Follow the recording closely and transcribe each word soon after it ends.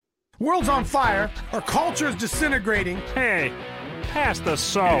World's on fire. Our culture's disintegrating. Hey, pass the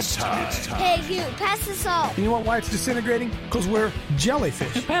salt. It's time. Hey, you, pass the salt. You know what? Why it's disintegrating? Because we're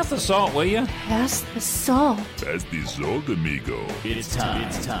jellyfish. Pass the salt, will you? Pass the salt. Pass the salt, amigo. It's time.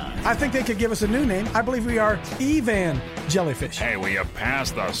 I think they could give us a new name. I believe we are Evan Jellyfish. Hey, will you pass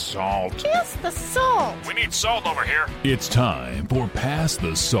the salt? Pass the salt. We need salt over here. It's time for Pass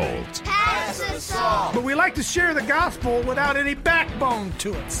the Salt. Pass the salt. But we like to share the gospel without any backbone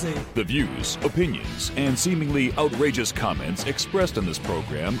to it, see? The views, opinions, and seemingly outrageous comments expressed in this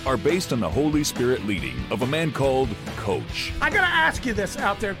program are based on the Holy Spirit leading of a man called Coach. I gotta ask you this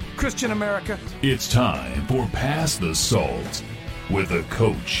out there, Christian America. It's time for Pass the Salt with the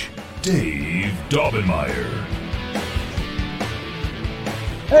Coach, Dave Daubenmire.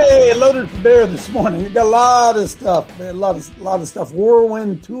 Hey, loaded for bear this morning. We got a lot of stuff, man, a lot of stuff.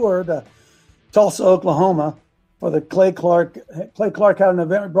 Whirlwind tour to Tulsa, Oklahoma for the Clay Clark. Clay Clark had an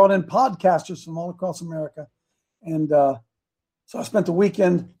event. We brought in podcasters from all across America, and so I spent the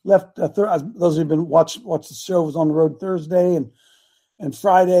weekend. Left those who've been watch the show, was on the road Thursday and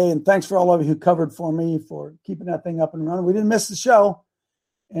Friday. And thanks for all of you who covered for me for keeping that thing up and running. We didn't miss the show,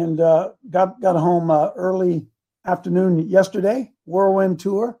 and got home early afternoon yesterday. Whirlwind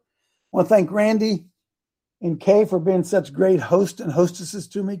tour. I want to thank Randy and Kay for being such great hosts and hostesses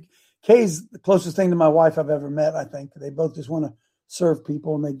to me. Kay's the closest thing to my wife I've ever met, I think. They both just want to serve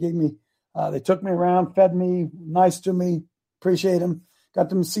people, and they gave me, they took me around, fed me, nice to me, appreciate them. Got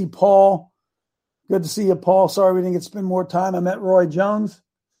to see Paul. Good to see you, Paul. Sorry we didn't get to spend more time. I met Roy Jones,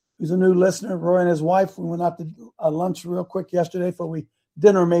 who's a new listener. Roy and his wife. We went out to lunch real quick yesterday for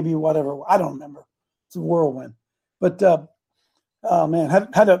dinner, maybe whatever. I don't remember. It's a whirlwind. But oh man,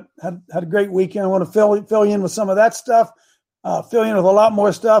 had a great weekend. I want to fill you in with some of that stuff. Fill you in with a lot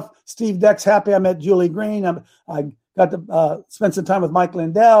more stuff. Steve Deck's happy. I met Julie Green. I got to spend some time with Mike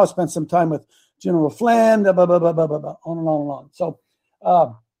Lindell. I spent some time with General Flynn. On and on and on. So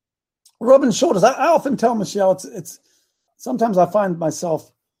rubbing shoulders. I often tell Michelle, it's sometimes I find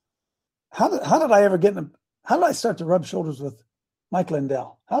myself, how did I start to rub shoulders with Mike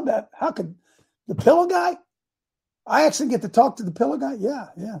Lindell? How could the pillow guy? I actually get to talk to the pillow guy. Yeah.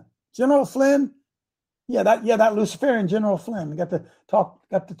 General Flynn. That Luciferian General Flynn. Got to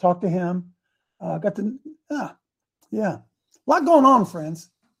talk to him. A lot going on,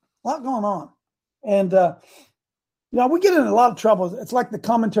 friends. A lot going on. And we get in a lot of trouble. It's like the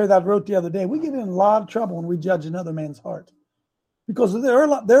commentary that I wrote the other day. We get in a lot of trouble when we judge another man's heart. Because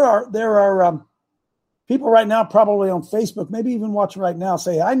there are people right now probably on Facebook, maybe even watching right now,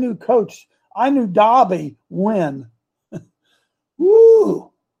 say, I knew Dobby when.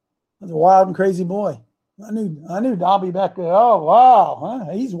 Woo! That's a wild and crazy boy. I knew Dobby back there. Oh, wow.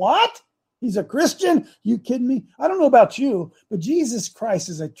 Huh? He's what? He's a Christian? You kidding me? I don't know about you, but Jesus Christ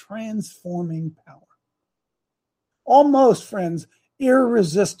is a transforming power. Almost, friends,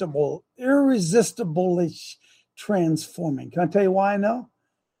 irresistibly transforming. Can I tell you why I know?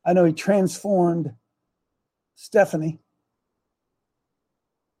 I know he transformed Stephanie.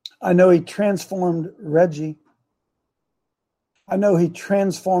 I know he transformed Reggie. I know he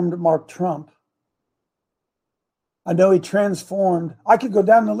transformed Mark Trump. I know he transformed. I could go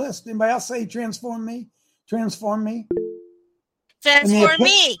down the list. Anybody else say he transformed me? Transform me. Transform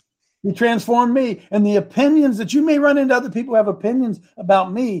me. He transformed me. And the opinions that you may run into, other people who have opinions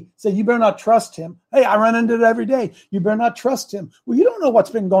about me, say you better not trust him. Hey, I run into it every day. You better not trust him. Well, you don't know what's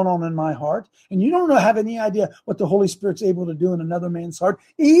been going on in my heart. And you don't have any idea what the Holy Spirit's able to do in another man's heart,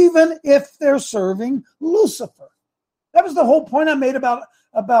 even if they're serving Lucifer. That was the whole point I made about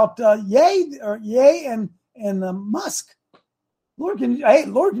Ye and Musk. Lord can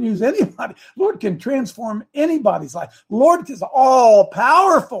use anybody. Lord can transform anybody's life. Lord is all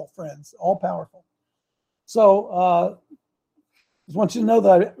powerful, friends, all powerful. So just want you to know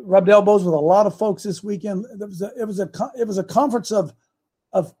that I rubbed elbows with a lot of folks this weekend. It was a conference of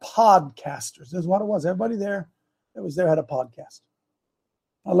podcasters. That's what it was. Everybody there that was there had a podcast.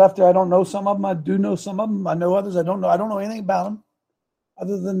 I left there. I don't know some of them. I do know some of them. I know others. I don't know. I don't know anything about them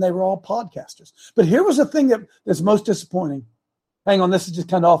other than they were all podcasters. But here was the thing that's most disappointing. Hang on. This is just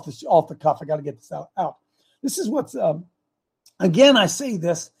kind of off the cuff. I got to get this out. This is what's, again, I say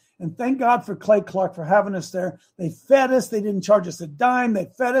this, and thank God for Clay Clark for having us there. They fed us. They didn't charge us a dime. They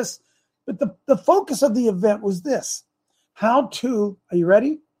fed us. But the focus of the event was this. Are you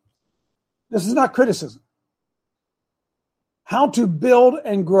ready? This is not criticism. How to build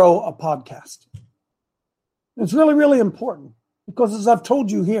and grow a podcast. It's really, really important because, as I've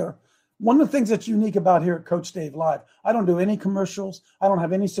told you here, one of the things that's unique about here at Coach Dave Live, I don't do any commercials. I don't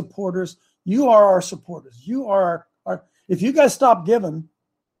have any supporters. You are our supporters. You are our if you guys stop giving,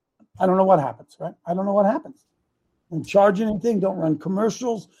 I don't know what happens, right? I don't know what happens. Don't charge anything. Don't run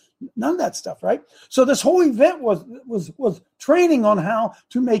commercials. None of that stuff, right? So this whole event was training on how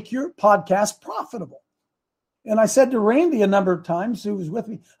to make your podcast profitable. And I said to Randy a number of times, who was with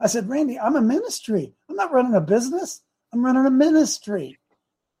me, I said, Randy, I'm a ministry. I'm not running a business. I'm running a ministry.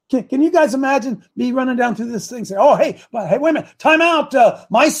 Can you guys imagine me running down through this thing, say, oh, hey, wait a minute, time out.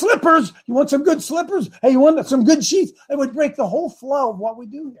 My slippers. You want some good slippers? Hey, you want some good sheets? It would break the whole flow of what we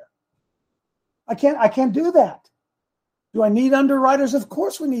do here. I can't do that. Do I need underwriters? Of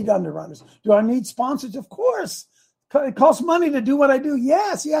course we need underwriters. Do I need sponsors? Of course. It costs money to do what I do.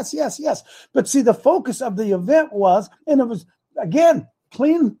 Yes. But see, the focus of the event was, and it was, again,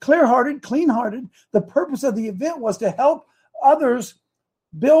 clear-hearted. The purpose of the event was to help others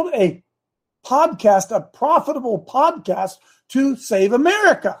build a podcast, a profitable podcast to save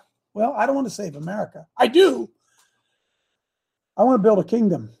America. Well, I don't want to save America. I do. I want to build a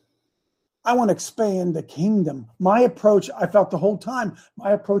kingdom. I want to expand the kingdom. My approach, I felt the whole time,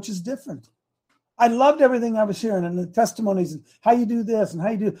 my approach is different. I loved everything I was hearing and the testimonies and how you do this and how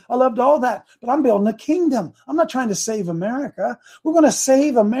you do. I loved all that, but I'm building a kingdom. I'm not trying to save America. We're going to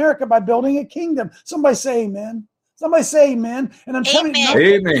save America by building a kingdom. Somebody say amen. Somebody say amen. And I'm telling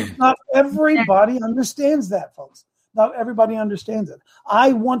you, not everybody understands that, folks. Not everybody understands it.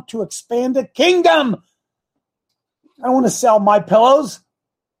 I want to expand a kingdom. I want to sell my pillows.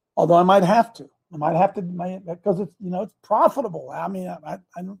 Although I might have to, because it's profitable. I mean, I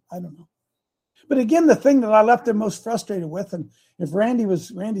don't know. But again, the thing that I left them most frustrated with, and if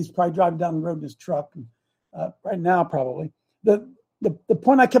Randy's probably driving down the road in his truck right now, probably the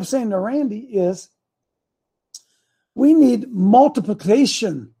point I kept saying to Randy is, we need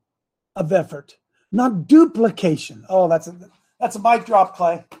multiplication of effort, not duplication. Oh, that's a mic drop,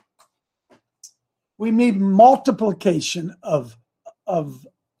 Clay. We need multiplication of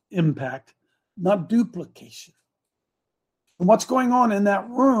impact, not duplication. And what's going on in that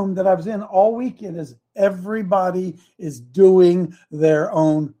room that I was in all weekend is everybody is doing their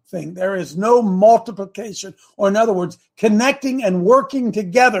own thing. There is no multiplication, or in other words, connecting and working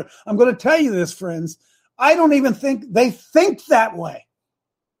together. I'm going to tell you this, friends. I don't even think they think that way.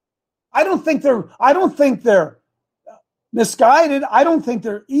 I don't think they're misguided. I don't think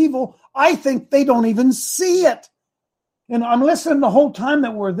they're evil. I think they don't even see it. And I'm listening the whole time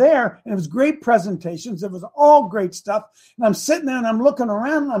that we're there, and it was great presentations. It was all great stuff. And I'm sitting there and I'm looking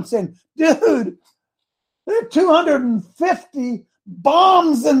around and I'm saying, dude, there are 250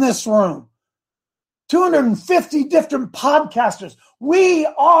 bombs in this room. 250 different podcasters. We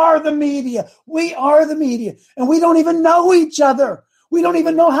are the media. We are the media. And we don't even know each other. We don't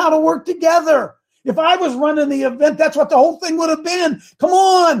even know how to work together. If I was running the event, that's what the whole thing would have been. Come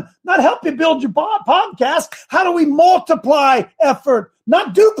on, not help you build your podcast. How do we multiply effort,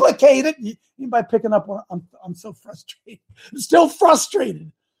 not duplicate it? Anybody picking up on? I'm so frustrated. I'm still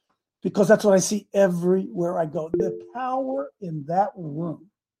frustrated because that's what I see everywhere I go. The power in that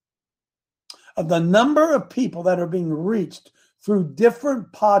room of the number of people that are being reached through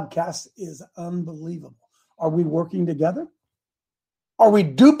different podcasts is unbelievable. Are we working together? Are we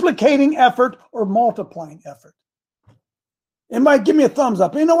duplicating effort or multiplying effort? Anybody give me a thumbs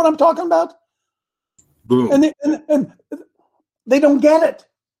up. You know what I'm talking about? Boom. And they don't get it.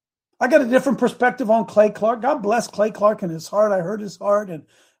 I got a different perspective on Clay Clark. God bless Clay Clark and his heart. I heard his heart. And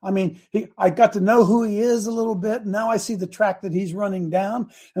I mean, I got to know who he is a little bit. And now I see the track that he's running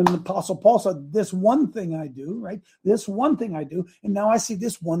down. And the Apostle Paul said, this one thing I do, right? This one thing I do. And now I see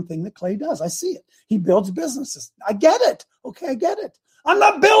this one thing that Clay does. I see it. He builds businesses. I get it. Okay, I get it. I'm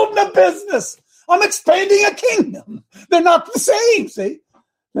not building a business. I'm expanding a kingdom. They're not the same, see?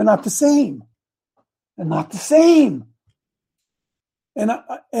 They're not the same. They're not the same.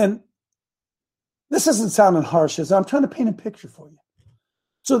 And this isn't sounding harsh, as I'm trying to paint a picture for you.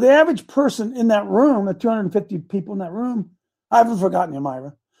 So the average person in that room, the 250 people in that room, I haven't forgotten you,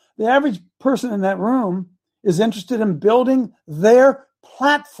 Myra. The average person in that room is interested in building their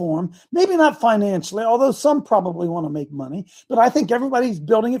platform, maybe not financially, although some probably want to make money, but I think everybody's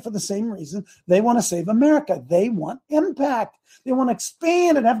building it for the same reason. They want to save America. They want impact. They want to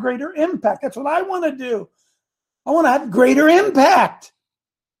expand and have greater impact. That's what I want to do. I want to have greater impact.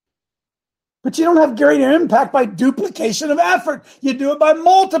 But you don't have greater impact by duplication of effort. You do it by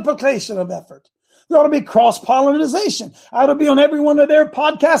multiplication of effort. There ought to be cross-pollination. I ought to be on every one of their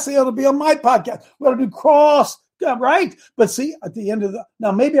podcasts. They ought to be on my podcast. We ought to do cross, right? But see, at the end of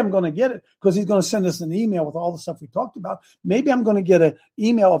now maybe I'm going to get it because he's going to send us an email with all the stuff we talked about. Maybe I'm going to get an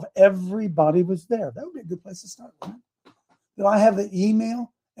email of everybody was there. That would be a good place to start, right? Did I have the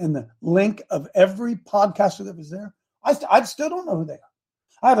email and the link of every podcaster that was there? I still don't know who they are.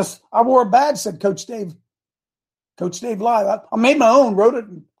 I wore a badge that said Coach Dave Live. I made my own, wrote it,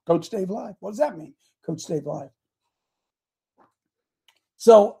 Coach Dave Live. What does that mean? Coach Dave Live.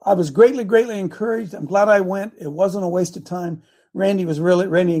 So I was greatly, greatly encouraged. I'm glad I went. It wasn't a waste of time. Randy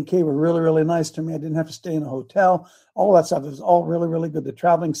and Kay were really, really nice to me. I didn't have to stay in a hotel. All that stuff. It was all really, really good. The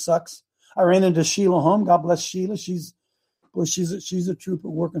traveling sucks. I ran into Sheila Home. God bless Sheila. She's a trooper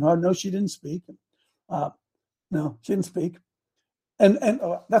working hard. No, she didn't speak. No, she didn't speak. And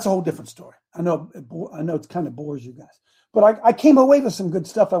that's a whole different story. I know it kind of bores you guys. But I came away with some good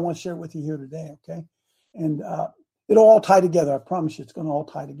stuff I want to share with you here today, okay? And it'll all tie together. I promise you it's going to all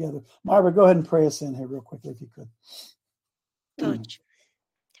tie together. Myra, go ahead and pray us in here real quickly if you could. Coach.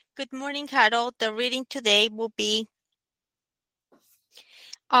 Good morning, Harold. The reading today will be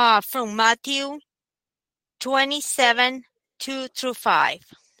from Matthew 27, 2-5.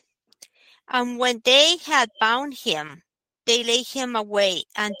 And when they had bound him, they laid him away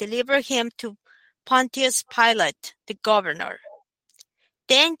and delivered him to Pontius Pilate, the governor.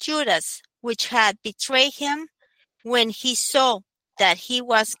 Then Judas, which had betrayed him, when he saw that he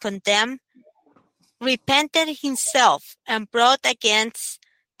was condemned, repented himself and brought against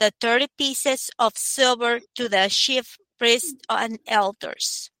the 30 pieces of silver to the chief priests and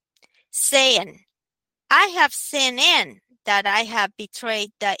elders, saying, I have sinned in that I have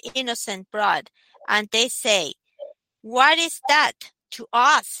betrayed the innocent blood. And they say, what is that to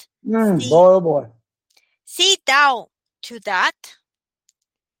us? Boy. See thou to that?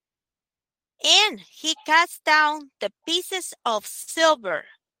 And he cast down the pieces of silver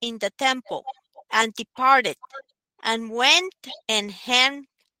in the temple and departed and went and hanged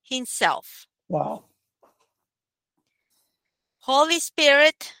himself. Wow. Holy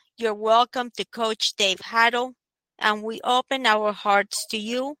Spirit, you're welcome to Coach Dave Haddle, and we open our hearts to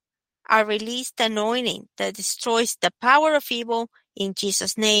you. I release the anointing that destroys the power of evil in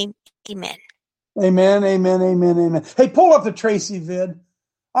Jesus' name. Amen. Amen, amen, amen, amen. Hey, pull up the Tracy vid.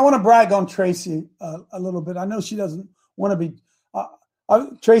 I want to brag on Tracy a little bit. I know she doesn't want to be.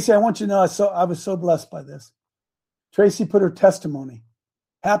 Tracy, I want you to know I was so blessed by this. Tracy put her testimony.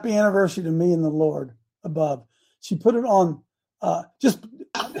 Happy anniversary to me and the Lord above. She put it on. Just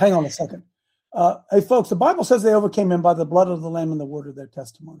hang on a second. Hey, folks, the Bible says they overcame him by the blood of the Lamb and the word of their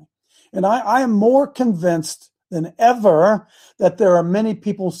testimony. And I am more convinced than ever that there are many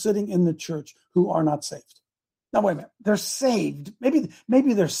people sitting in the church who are not saved. Now, wait a minute. They're saved.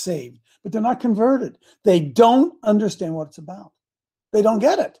 Maybe they're saved, but they're not converted. They don't understand what it's about. They don't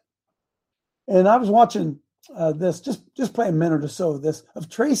get it. And I was watching this, just play a minute or so of this, of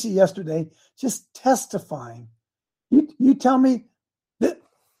Tracy yesterday, just testifying. You tell me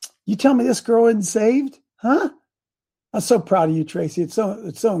this girl isn't saved? Huh? I'm so proud of you, Tracy. It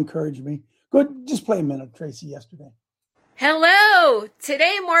so encouraged me. Go ahead, just play a minute of Tracy yesterday. Hello!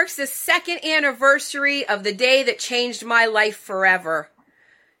 Today marks the second anniversary of the day that changed my life forever.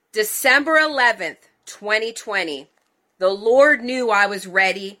 December 11th, 2020. The Lord knew I was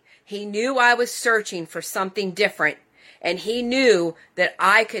ready. He knew I was searching for something different. And He knew that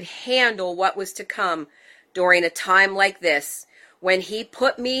I could handle what was to come during a time like this, when He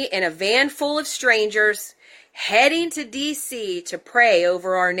put me in a van full of strangers, heading to D.C. to pray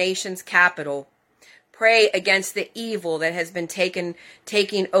over our nation's capital. Pray against the evil that has been taking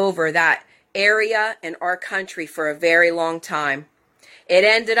over that area and our country for a very long time. It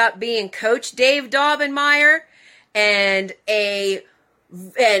ended up being Coach Dave Daubenmire and a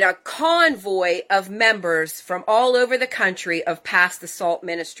convoy of members from all over the country of Past the Salt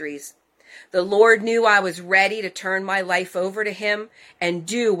Ministries. The Lord knew I was ready to turn my life over to Him and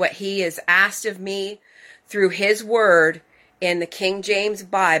do what He has asked of me through His Word in the King James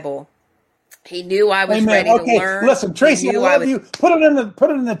Bible. He knew I was ready to learn. Listen, Tracy, I love you. Put it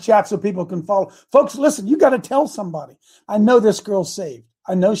in the chat so people can follow. Folks, listen, you got to tell somebody. I know this girl's saved.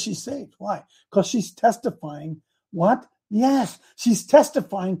 I know she's saved. Why? Because she's testifying. What? Yes, she's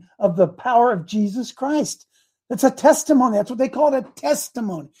testifying of the power of Jesus Christ. It's a testimony. That's what they call it, a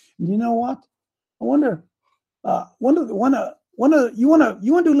testimony. And you know what? I wonder. You want to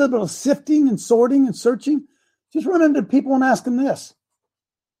do a little bit of sifting and sorting and searching? Just run into people and ask them this.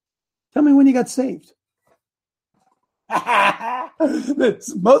 Tell me when you got saved.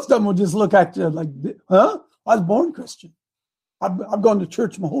 Most of them will just look at you like, huh? I was born Christian. I've gone to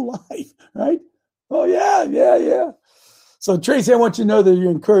church my whole life, right? Oh, yeah. So, Tracy, I want you to know that you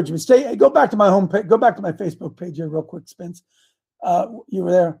encourage me. Go back to my homepage. Go back to my Facebook page here real quick, Spence. You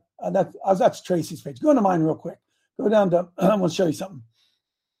were there. That's Tracy's page. Go to mine real quick. Go down to, I'm going to show you something.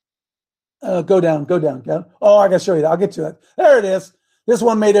 Go down. Oh, I got to show you that. I'll get to it. There it is. This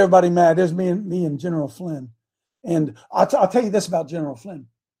one made everybody mad. There's me and General Flynn. And I'll tell you this about General Flynn.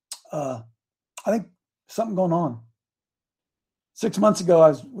 I think something going on. 6 months ago, I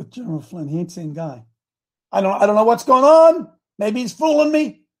was with General Flynn. He ain't the same guy. I don't know what's going on. Maybe he's fooling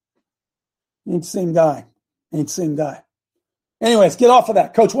me. He ain't the same guy. Ain't the same guy. Anyways, get off of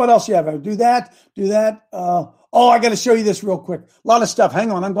that. Coach, what else you have? Do that. I got to show you this real quick. A lot of stuff.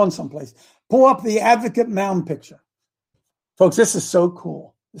 Hang on, I'm going someplace. Pull up the Advocate Mound picture. Folks, this is so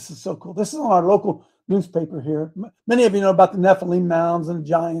cool. This is on our local newspaper here. Many of you know about the Nephilim mounds and the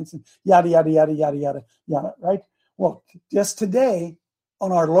giants and yada, yada, yada, yada, yada, yada, right? Well, just today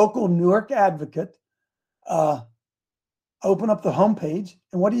on our local Newark Advocate, open up the homepage,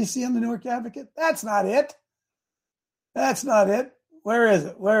 and what do you see on the Newark Advocate? That's not it. Where is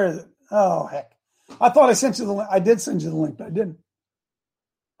it? Oh, heck. I thought I sent you the link. I did send you the link, but I didn't.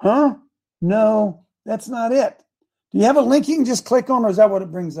 Huh? No, that's not it. Do you have a link you can just click on, or is that what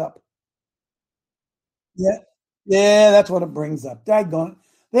it brings up? Yeah, that's what it brings up. Daggone it.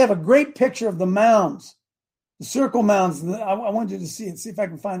 They have a great picture of the mounds, the circle mounds. I want you to see it. See if I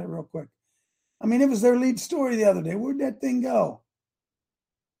can find it real quick. I mean, it was their lead story the other day. Where'd that thing go?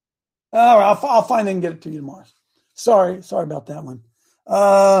 All right, I'll find it and get it to you tomorrow. Sorry about that one.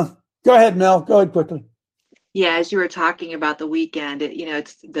 Go ahead, Mel. Go ahead quickly. Yeah, as you were talking about the weekend,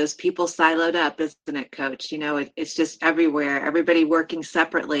 it's those people siloed up, isn't it, Coach? It's just everywhere, everybody working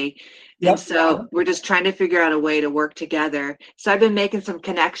separately. Yep. And so we're just trying to figure out a way to work together. So I've been making some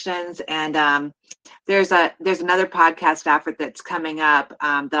connections, and there's another podcast effort that's coming up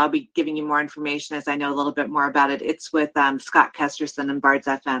that I'll be giving you more information as I know a little bit more about it. It's with Scott Kesterson and Bards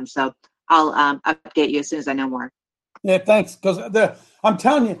FM. So I'll update you as soon as I know more. Yeah, thanks. Because I'm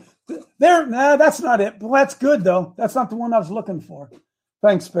telling you, that's not it. Well, that's good, though. That's not the one I was looking for.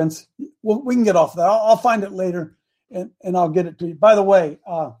 Thanks, Spence. Well, we can get off that. I'll find it later, and I'll get it to you. By the way,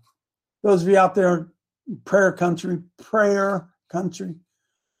 those of you out there in prayer country,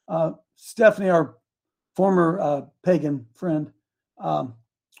 Stephanie, our former pagan friend,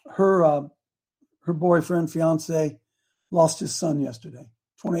 her boyfriend, fiance, lost his son yesterday,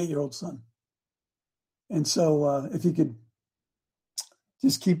 28-year-old son. And so if you could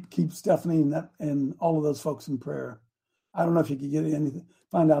just keep Stephanie and all of those folks in prayer. I don't know if you could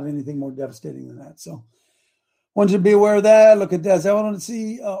find out anything more devastating than that. So I want you to be aware of that. Look at that. I want to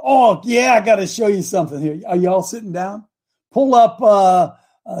see. I got to show you something here. Are y'all sitting down? Pull up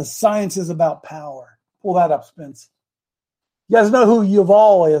Science is About Power. Pull that up, Spence. You guys know who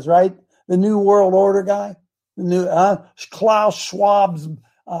Yuval is, right? The New World Order guy. The new Klaus Schwab's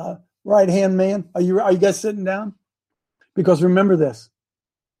right-hand man. Are you guys sitting down? Because remember this.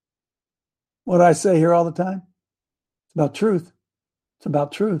 What I say here all the time? It's about truth. It's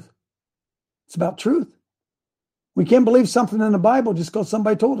about truth. It's about truth. We can't believe something in the Bible just because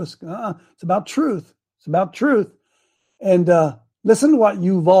somebody told us. It's about truth. It's about truth. And listen to what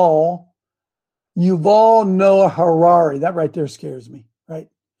Yuval Noah Harari, that right there scares me, right?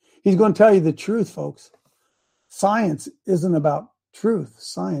 He's going to tell you the truth, folks. Science isn't about truth.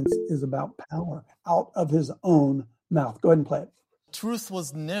 Science is about power out of his own mouth. Go ahead and play it. Truth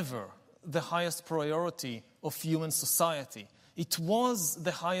was never the highest priority of human society. It was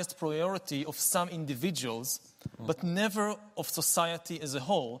the highest priority of some individuals, but never of society as a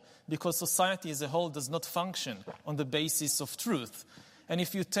whole, because society as a whole does not function on the basis of truth. And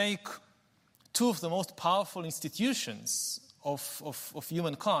if you take two of the most powerful institutions of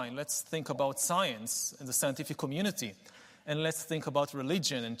humankind, let's think about science and the scientific community, and let's think about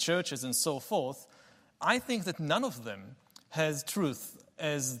religion and churches and so forth, I think that none of them has truth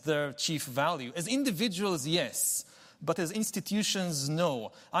as their chief value. As individuals, yes, but as institutions,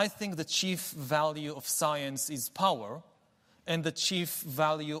 no. I think the chief value of science is power, and the chief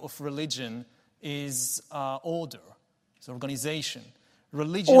value of religion is order, it's organization.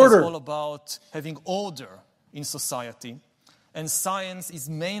 Religion is all about having order in society, and science is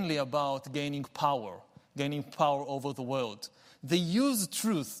mainly about gaining power over the world. They use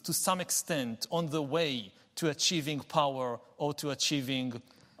truth to some extent on the way to achieving power or to achieving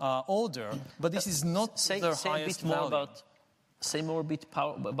order, but this is not their highest value. Say more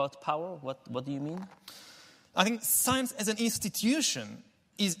about power. What do you mean? I think science as an institution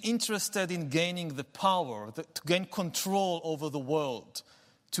is interested in gaining the power, to gain control over the world,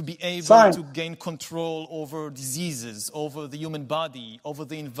 to be able to gain control over diseases, over the human body, over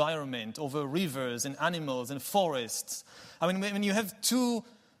the environment, over rivers and animals and forests. I mean, when you have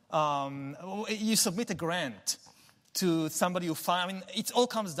you submit a grant to somebody who it all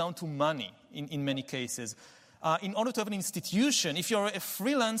comes down to money in many cases. In order to have an institution, if you're a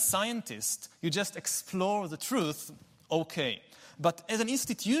freelance scientist, you just explore the truth, okay. But as an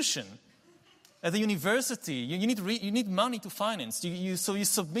institution, At the university, you need money to finance. So you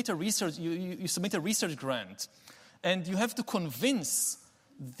submit a research grant, and you have to convince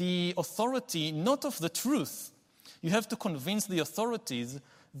the authority not of the truth. You have to convince the authorities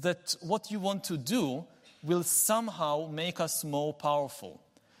that what you want to do will somehow make us more powerful.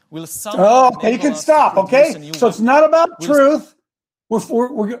 Will somehow okay, you can stop. Okay, so it's not about truth.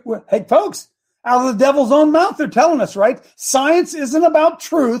 We're hey, folks. Out of the devil's own mouth, they're telling us, right? Science isn't about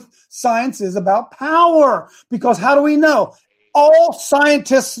truth. Science is about power. Because how do we know? All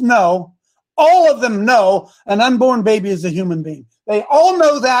scientists know, all of them know an unborn baby is a human being. They all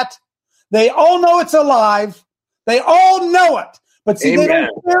know that. They all know it's alive. They all know it. But see, Amen. They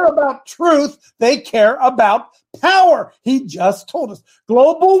don't care about truth. They care about power. He just told us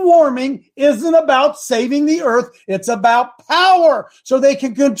global warming isn't about saving the earth. It's about power so they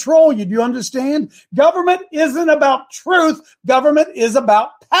can control you. Do you understand? Government isn't about truth. Government is about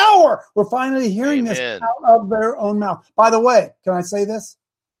power. We're finally hearing Amen. This out of their own mouth. By the way, can I say this?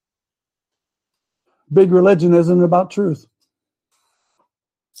 Big religion isn't about truth.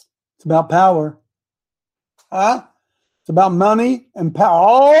 It's about power. Huh? It's about money and power.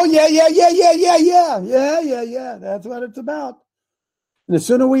 Oh, yeah. That's what it's about. And the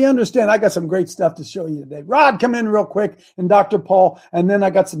sooner we understand, I got some great stuff to show you today. Rod, come in real quick, and Dr. Paul, and then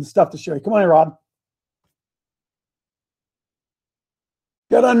I got some stuff to show you. Come on in, Rod.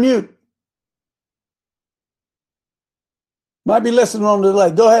 Get unmute. Might be listening on the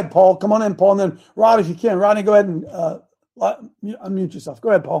delay. Go ahead, Paul. Come on in, Paul. And then Rod, if you can. Rodney, go ahead and unmute yourself. Go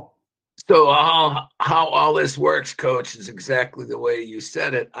ahead, Paul. So how all this works, Coach, is exactly the way you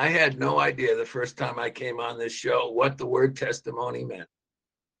said it. I had no idea the first time I came on this show what the word testimony meant.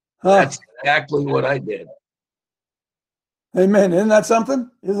 That's exactly what I did. Amen. Isn't that something?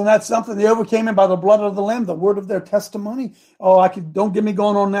 They overcame him by the blood of the Lamb, the word of their testimony. Oh, don't get me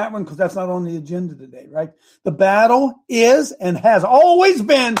going on that one because that's not on the agenda today, right? The battle is and has always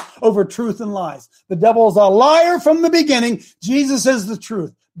been over truth and lies. The devil is a liar from the beginning. Jesus is the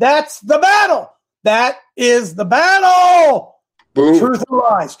truth. That's the battle. That is the battle. Boom. Truth and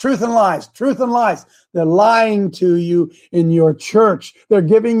lies, truth and lies, truth and lies. They're lying to you in your church. They're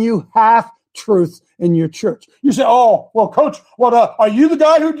giving you half-truths in your church. You say, oh, well, Coach, are you the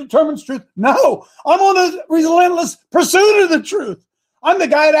guy who determines truth? No, I'm on a relentless pursuit of the truth. I'm the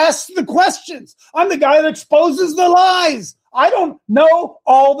guy that asks the questions. I'm the guy that exposes the lies. I don't know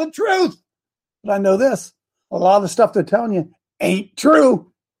all the truth. But I know this. A lot of the stuff they're telling you ain't true.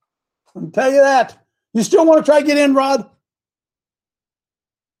 I'll tell you that. You still want to try to get in, Rod?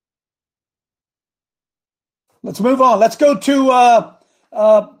 Let's move on. Let's go to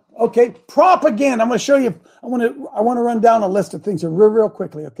propaganda. I'm going to show you. I want to run down a list of things real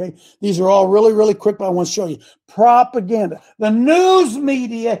quickly. Okay, these are all really, really quick, but I want to show you propaganda. The news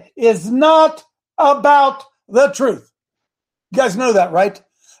media is not about the truth. You guys know that, right?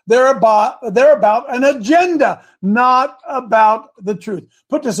 They're about an agenda, not about the truth.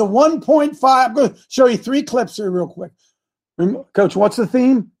 Put this at 1.5. I'm going to show you 3 clips here real quick. Coach, what's the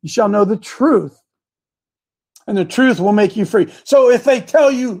theme? You shall know the truth, and the truth will make you free. So if they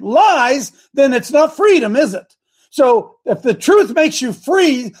tell you lies, then it's not freedom, is it? So if the truth makes you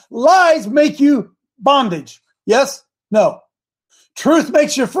free, lies make you bondage. Yes? No. Truth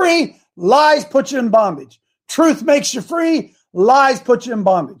makes you free, lies put you in bondage. Truth makes you free, lies put you in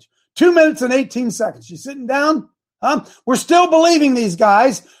bondage. 2 minutes and 18 seconds. You sitting down? We're still believing these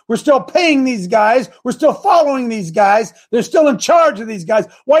guys. We're still paying these guys. We're still following these guys. They're still in charge of these guys.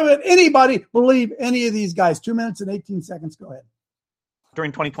 Why would anybody believe any of these guys? 2 minutes and 18 seconds. Go ahead.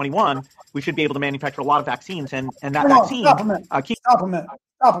 During 2021, we should be able to manufacture a lot of vaccines, and that vaccine. Stop a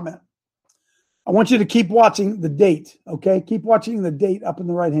minute. I want you to keep watching the date. Okay, keep watching the date up in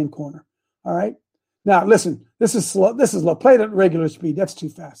the right-hand corner. All right. Now, listen, this is slow. This is low. Play it at regular speed. That's too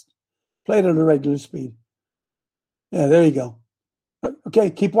fast. Play it at a regular speed. Yeah, there you go. Okay,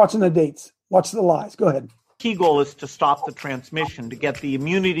 keep watching the dates. Watch the lies. Go ahead. Key goal is to stop the transmission, to get the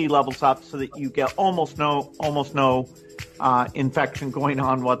immunity levels up so that you get almost no infection going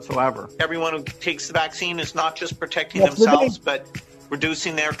on whatsoever. Everyone who takes the vaccine is not just protecting themselves, but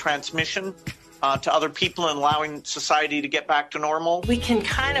reducing their transmission to other people and allowing society to get back to normal. We can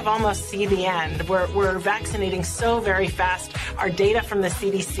kind of almost see the end. We're vaccinating so very fast. Our data from the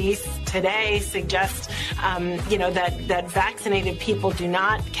CDC today suggests, that vaccinated people do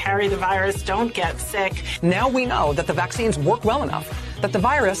not carry the virus, don't get sick. Now we know that the vaccines work well enough that the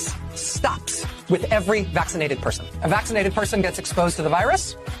virus stops with every vaccinated person. A vaccinated person gets exposed to the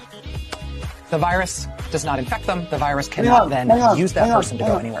virus does not infect them. The virus cannot use that person to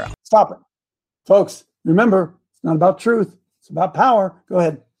go anywhere else. Stop it. Folks, remember, it's not about truth. It's about power. Go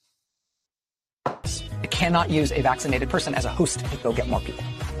ahead. It cannot use a vaccinated person as a host to go get more people.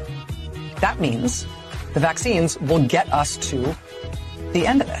 That means the vaccines will get us to the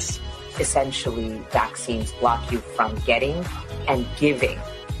end of this. Essentially, vaccines block you from getting and giving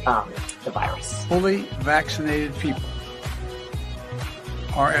the virus. Fully vaccinated people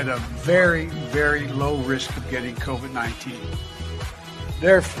are at a very, very low risk of getting COVID-19.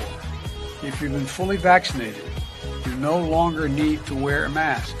 Therefore, if you've been fully vaccinated, you no longer need to wear a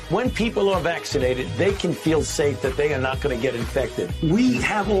mask. When people are vaccinated, they can feel safe that they are not going to get infected. We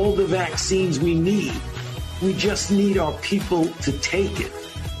have all the vaccines we need. We just need our people to take it.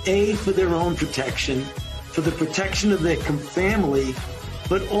 A, for their own protection, for the protection of their family,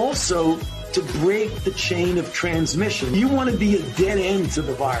 but also to break the chain of transmission. You want to be a dead end to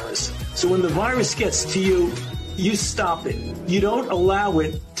the virus. So when the virus gets to you, you stop it. You don't allow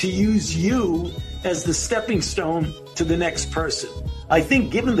it to use you as the stepping stone to the next person. I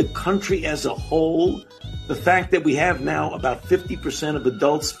think given the country as a whole, the fact that we have now about 50% of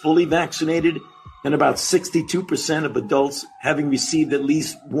adults fully vaccinated and about 62% of adults having received at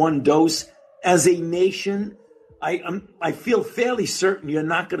least one dose, as a nation, I feel fairly certain you're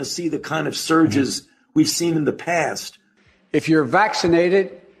not going to see the kind of surges we've seen in the past. If you're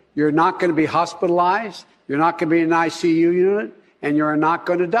vaccinated, you're not going to be hospitalized, you're not going to be in an ICU unit, and you're not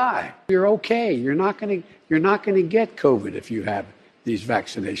going to die. You're okay. You're not going to get COVID if you have these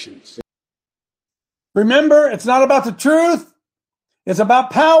vaccinations. Remember, it's not about the truth. It's about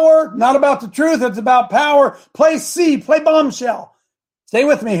power, not about the truth. It's about power. Play C, play Bombshell. Stay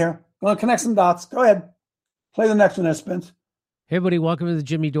with me here. I'm going to connect some dots. Go ahead. Play the next one there, Spence. Hey, everybody. Welcome to the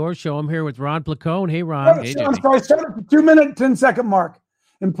Jimmy Dore Show. I'm here with Ron Placone. Hey, Ron. Hey, I'm sorry. Start at the 2-minute, 10-second mark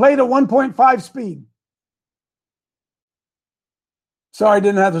and play to 1.5 speed. Sorry, I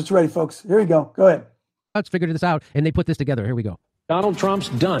didn't have this ready, folks. Here we go. Go ahead. Let's figure this out, and they put this together. Here we go. Donald Trump's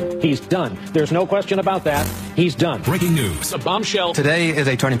done. He's done. There's no question about that. He's done. Breaking news. A bombshell. Today is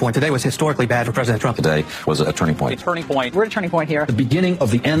a turning point. Today was historically bad for President Trump. Today was a turning point. A turning point. We're at a turning point here. The beginning of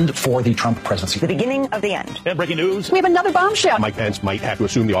the end for the Trump presidency. The beginning of the end. And breaking news. We have another bombshell. Mike Pence might have to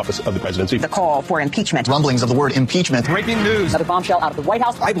assume the office of the presidency. The call for impeachment. Rumblings of the word impeachment. Breaking news. Another bombshell out of the White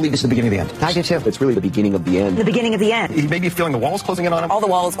House. I believe this is the beginning of the end. I do too. It's really the beginning of the end. The beginning of the end. He may be feeling the walls closing in on him. All the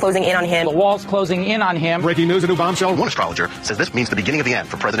walls closing in on him. The walls closing in on him. Breaking news, a new bombshell. One astrologer says this means the beginning of the end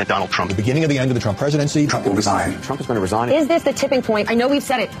for President Donald Trump. The beginning of the end of the Trump presidency. Trump will resign. Trump is going to resign. Is this the tipping point? I know we've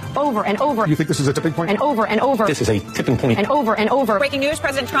said it over and over. You think this is a tipping point? And over and over. This is a tipping point. And over and over. Breaking news,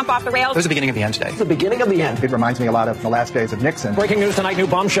 President Trump off the rails. This is the beginning of the end today. It's the beginning of the end. It reminds me a lot of the last days of Nixon. Breaking news tonight, new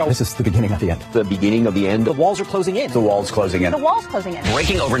bombshell. This is the beginning of the end. The beginning of the end. The walls are closing in. The walls closing in. The walls closing in.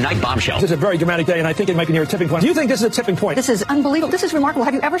 Breaking overnight bombshell. This is a very dramatic day, and I think it might be near a tipping point. Do you think this is a tipping point? This is unbelievable. This is remarkable.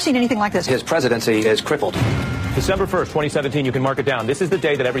 Have you ever seen anything like this? His presidency is crippled. December 1st, 2017, you can mark it down. This is the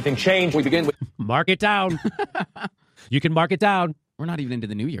day that everything changed. We begin with... Mark it down. You can mark it down. We're not even into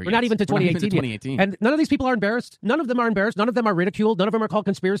the new year. We're not even to 2018. And none of these people are embarrassed. None of them are embarrassed. None of them are ridiculed. None of them are called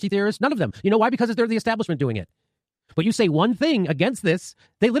conspiracy theorists. None of them. You know why? Because they're the establishment doing it. But you say one thing against this,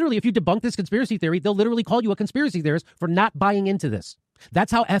 they literally, if you debunk this conspiracy theory, they'll literally call you a conspiracy theorist for not buying into this.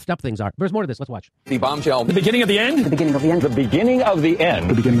 That's how effed up things are. There's more to this. Let's watch. The bombshell. The beginning of the end? The beginning of the end. The beginning of the end.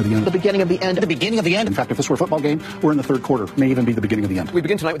 The beginning of the end. The beginning of the end. The beginning of the end. In fact, if this were a football game, we're in the third quarter. May even be the beginning of the end. We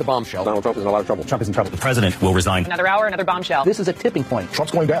begin tonight with the bombshell. Donald Trump is in a lot of trouble. Trump is in trouble. The president will resign. Another hour, another bombshell. This is a tipping point.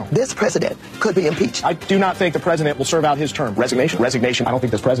 Trump's going down. This president could be impeached. I do not think the president will serve out his term. Resignation. Resignation. I don't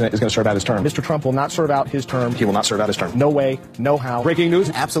think this president is going to serve out his term. Mr. Trump will not serve out his term. He will not serve out his term. No way, no how. Breaking news.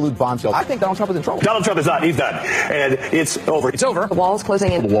 An absolute bombshell. I think Donald Trump is in trouble. Donald Trump is not. He's done. And it's over. It's over. The walls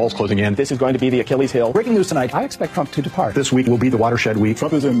closing in. The walls closing in. This is going to be the Achilles heel. Breaking news tonight. I expect Trump to depart. This week will be the watershed week.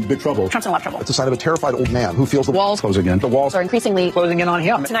 Trump is in big trouble. Trump's in a lot of trouble. It's a sign of a terrified old man who feels the walls closing in. The walls are increasingly closing in on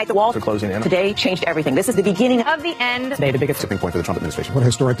him. Tonight, the walls are closing in. Today changed everything. This is the beginning of the end. Today, the biggest tipping point for the Trump administration. What a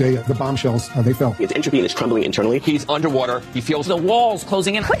historic day. The bombshells, they fell. It's entropy and it's crumbling internally. He's underwater. He feels the walls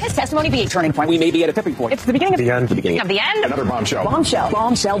closing in. Could his testimony be a turning point? We may be at a tipping point. It's the beginning of the end. The beginning of the end. Another bombshell. Bombshell.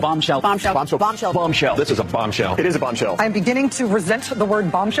 Bombshell. Bombshell. Bombshell. Bombshell. Bombshell. Bombshell. This is a bombshell. It is a bombshell. I'm beginning to resent the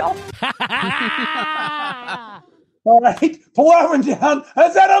word bombshell. All right, pull that one down.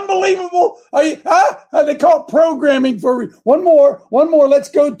 Is that unbelievable? They call it programming for one more. Let's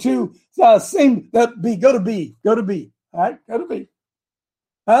go to same that B. Go to B. All right, go to B.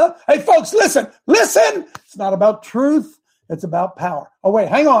 Hey, folks, listen. It's not about truth. It's about power. Oh, wait,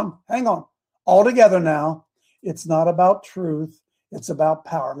 hang on. All together now. It's not about truth. It's about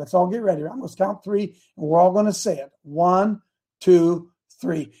power. Let's all get ready. I'm going to count 3, and we're all going to say it. 1, 2,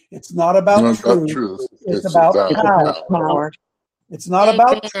 3. It's not about truth. It's about power. It's not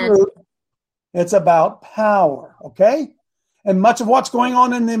about truth. It's about power. Okay? And much of what's going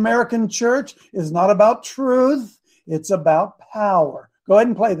on in the American church is not about truth. It's about power. Go ahead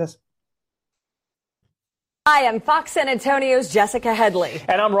and play this. Hi, I'm Fox San Antonio's Jessica Headley.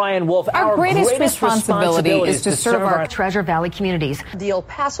 And I'm Ryan Wolf. Our greatest responsibility is to serve our Treasure Valley communities, the El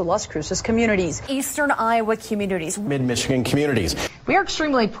Paso, Las Cruces communities, Eastern Iowa communities, Mid-Michigan communities. We are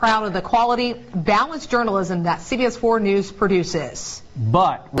extremely proud of the quality, balanced journalism that CBS 4 News produces.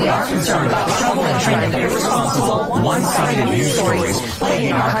 But we are concerned about trouble and trending irresponsible, one-sided news stories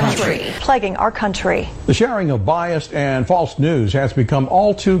plaguing our country. The sharing of biased and false news has become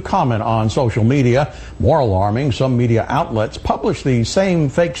all too common on social media. More alarming, some media outlets publish these same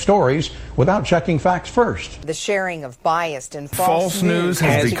fake stories without checking facts first. The sharing of biased and false news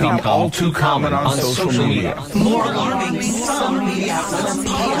has become all too common on social media. More alarming, some media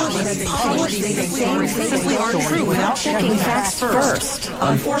outlets publish these same fake stories without checking facts first.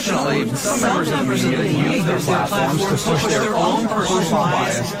 Unfortunately, some members of the media use their platforms to push their own personal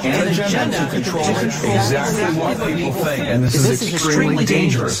bias and agenda to control exactly what people think. And this is extremely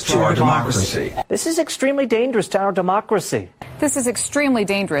dangerous to our democracy. this is extremely dangerous to our democracy. This is extremely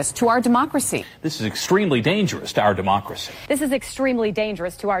dangerous to our democracy. This is extremely dangerous to our democracy. This is extremely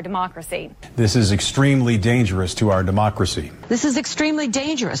dangerous to our democracy. This is extremely dangerous to our democracy. This is extremely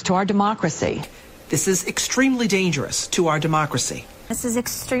dangerous to our democracy. This is extremely dangerous to our democracy. This is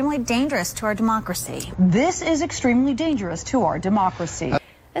extremely dangerous to our democracy. This is extremely dangerous to our democracy.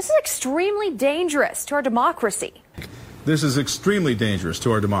 This is extremely dangerous to our democracy. This is extremely dangerous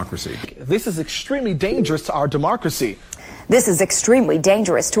to our democracy. This is extremely dangerous to our democracy. This is extremely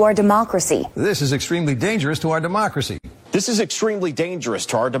dangerous to our democracy. This is extremely dangerous to our democracy. This is extremely dangerous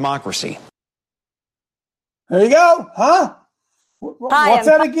to our democracy. There you go, huh? What's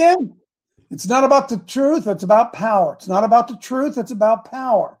that again? It's not about the truth, it's about power. It's not about the truth, it's about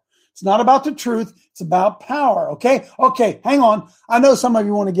power. It's not about the truth, it's about power, okay? Okay, hang on. I know some of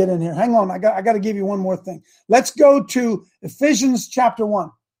you want to get in here. Hang on, I got to give you one more thing. Let's go to Ephesians chapter 1.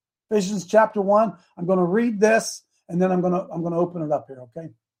 Ephesians chapter 1. I'm going to read this, and then I'm going to open it up here, okay?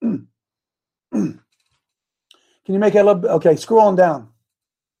 Can you make it a little bit? Okay, scroll on down.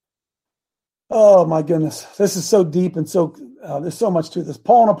 Oh, my goodness. This is so deep and so there's so much to this.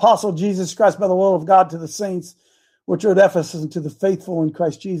 Paul, an apostle of Jesus Christ by the will of God to the saints, which are at Ephesus, and to the faithful in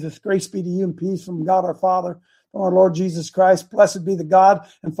Christ Jesus. Grace be to you and peace from God our Father, from our Lord Jesus Christ. Blessed be the God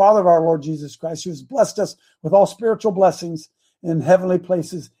and Father of our Lord Jesus Christ, who has blessed us with all spiritual blessings in heavenly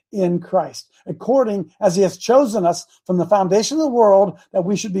places in Christ, according as he has chosen us from the foundation of the world, that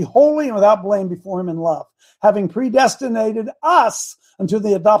we should be holy and without blame before him in love, having predestinated us unto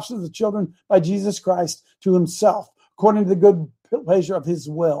the adoption of the children by Jesus Christ to himself, according to the good pleasure of his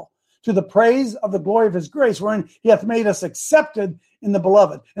will, to the praise of the glory of his grace, wherein he hath made us accepted in the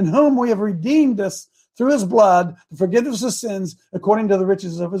beloved, in whom we have redeemed us through his blood, the forgiveness of sins, according to the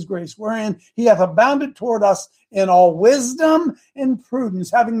riches of his grace, wherein he hath abounded toward us in all wisdom and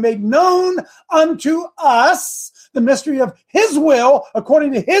prudence, having made known unto us the mystery of his will,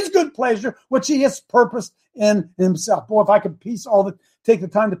 according to his good pleasure, which he has purposed in himself. Boy, if I could take the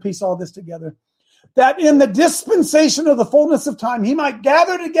time to piece all this together, that in the dispensation of the fullness of time, he might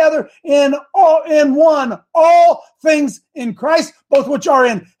gather together in one all things in Christ, both which are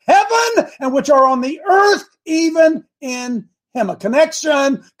in heaven and which are on the earth, even in him. A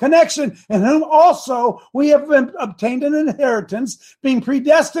connection, in whom also we have been obtained an inheritance, being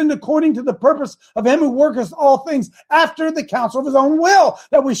predestined according to the purpose of him who worketh all things after the counsel of his own will,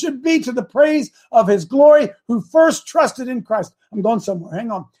 that we should be to the praise of his glory, who first trusted in Christ. I'm going somewhere.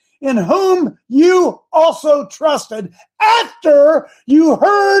 Hang on. In whom you also trusted after you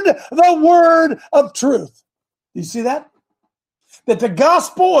heard the word of truth. You see that? That the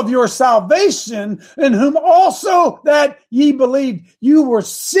gospel of your salvation, in whom also that ye believed, you were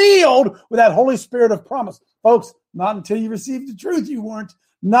sealed with that Holy Spirit of promise. Folks, not until you received the truth, you weren't.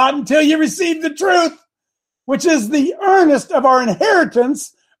 Not until you received the truth, which is the earnest of our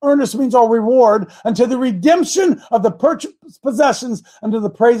inheritance. Earnest means our reward, unto the redemption of the purchased possessions, unto the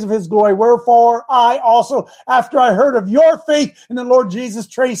praise of his glory. Wherefore I also, after I heard of your faith in the Lord Jesus,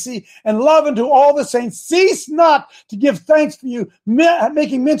 Tracy, and love unto all the saints, cease not to give thanks for you,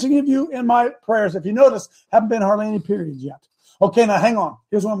 making mention of you in my prayers. If you notice, haven't been hardly any periods yet. Okay, now hang on.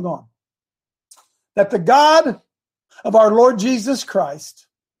 Here's where I'm going. That the God of our Lord Jesus Christ,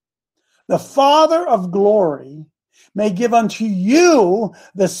 the Father of glory, may give unto you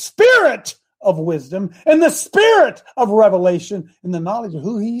the spirit of wisdom and the spirit of revelation in the knowledge of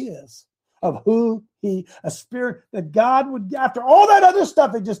who he is, a spirit that God would, after all that other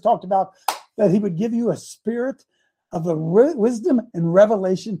stuff they just talked about, that he would give you a spirit of the wisdom and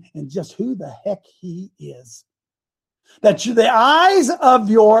revelation in just who the heck he is. That the eyes of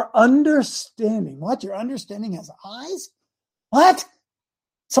your understanding. What? Your understanding has eyes? What?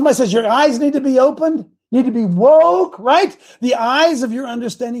 Somebody says your eyes need to be opened, need to be woke, right? The eyes of your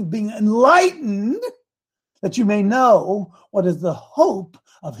understanding being enlightened, that you may know what is the hope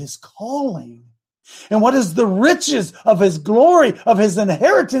of his calling, and what is the riches of his glory, of his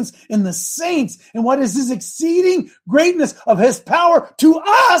inheritance in the saints, and what is his exceeding greatness of his power to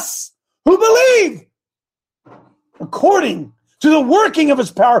us who believe, according to the working of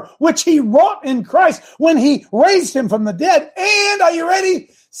his power, which he wrought in Christ when he raised him from the dead. And, are you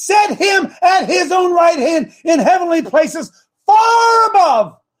ready? Set him at his own right hand in heavenly places, far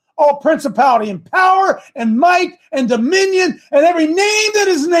above all principality and power and might and dominion and every name that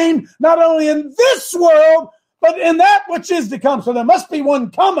is named, not only in this world, but in that which is to come. So there must be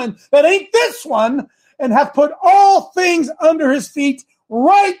one coming that ain't this one, and hath put all things under his feet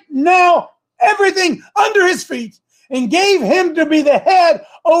right now, everything under his feet, and gave him to be the head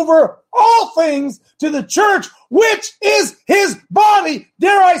over all things to the church, which is his body,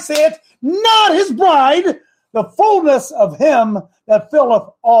 dare I say it, not his bride, the fullness of him that filleth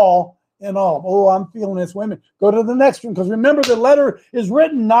all in all. Oh, I'm feeling this. Women, go to the next one, because remember, the letter is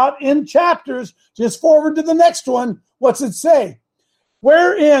written not in chapters. Just forward to the next one. What's it say?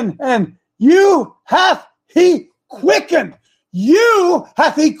 Wherein, and you hath he quickened. You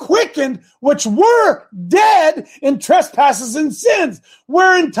hath he quickened, which were dead in trespasses and sins,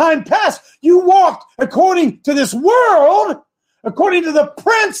 where in time past you walked according to this world, according to the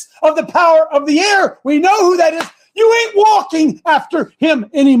prince of the power of the air. We know who that is. You ain't walking after him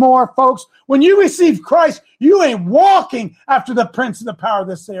anymore, folks. When you receive Christ, you ain't walking after the prince of the power of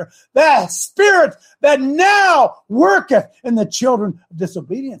this air. That spirit that now worketh in the children of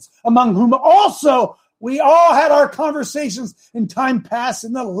disobedience, among whom also we all had our conversations in time past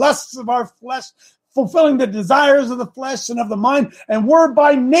in the lusts of our flesh, fulfilling the desires of the flesh and of the mind, and were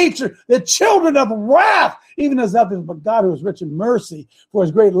by nature the children of wrath, even as others. But God, who is rich in mercy, for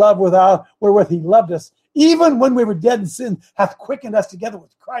his great love wherewith he loved us, even when we were dead in sin, hath quickened us together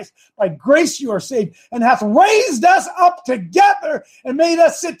with Christ. By grace you are saved, and hath raised us up together, and made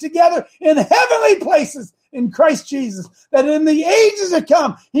us sit together in heavenly places in Christ Jesus, that in the ages to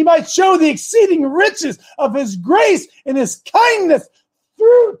come he might show the exceeding riches of his grace and his kindness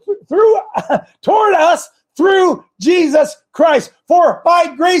toward us through Jesus Christ. For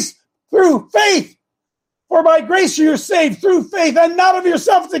by grace through faith, for by grace you are saved through faith, and not of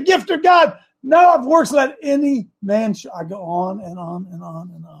yourself, it's a gift of God, not of works, let any man I go on and on and on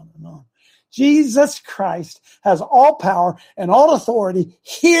and on and on. Jesus Christ has all power and all authority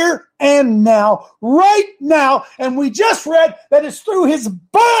here and now, right now. And we just read that it's through his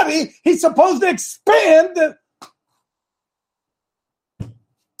body he's supposed to expand.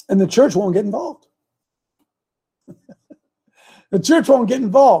 And the church won't get involved. The church won't get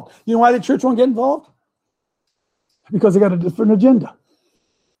involved. You know why the church won't get involved? Because they got a different agenda.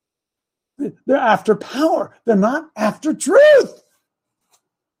 They're after power. They're not after truth.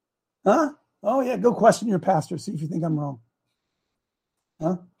 Huh? Oh, yeah. Go question your pastor. See if you think I'm wrong.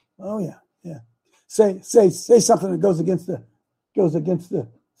 Huh? Oh, yeah. Yeah. Say something that goes against the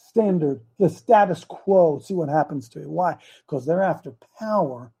standard, the status quo. See what happens to you. Why? Because they're after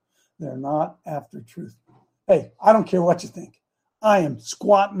power. They're not after truth. Hey, I don't care what you think. I am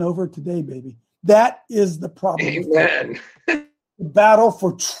squatting over today, baby. That is the problem. Amen. The battle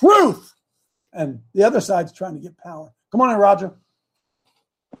for truth. And the other side's trying to get power. Come on in, Roger.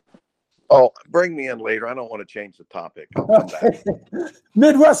 Oh, bring me in later. I don't want to change the topic. I'll come back.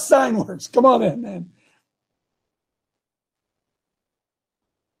 Midwest Sign Works. Come on in, man.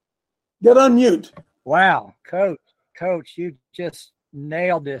 Get on mute. Wow, Coach, you just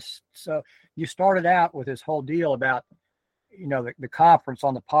nailed this. So you started out with this whole deal about, the conference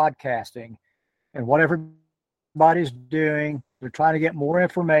on the podcasting and what everybody's doing. They're trying to get more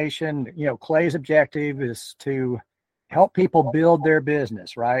information. Clay's objective is to help people build their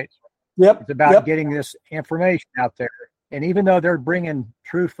business, right? Yep. It's about getting this information out there. And even though they're bringing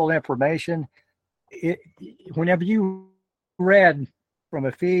truthful information, whenever you read from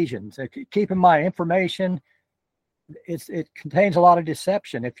Ephesians, keep in mind, information, it contains a lot of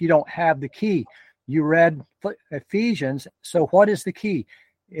deception if you don't have the key. You read Ephesians, so what is the key?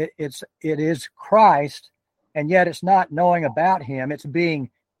 It is Christ, and yet it's not knowing about him, it's being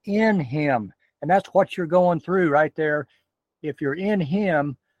in him. And that's what you're going through right there. If you're in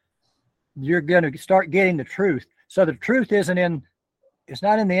him, you're going to start getting the truth. So the truth it's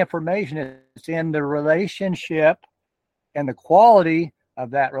not in the information, it's in the relationship and the quality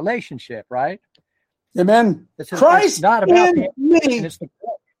of that relationship, right? Amen. Christ not about in me.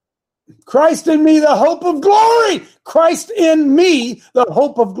 Christ in me, the hope of glory. Christ in me, the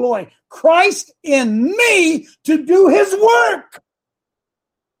hope of glory. Christ in me to do his work.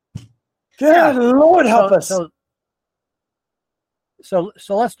 Good Lord, help us. So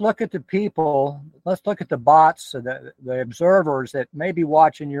let's look at the people. Let's look at the bots, the observers that may be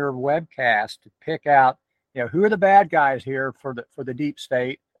watching your webcast to pick out, who are the bad guys here for the deep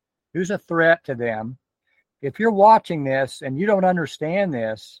state? Who's a threat to them? If you're watching this and you don't understand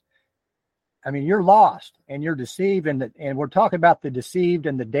this, I mean, you're lost and you're deceived. And we're talking about the deceived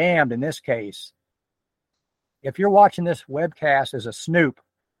and the damned in this case. If you're watching this webcast as a snoop,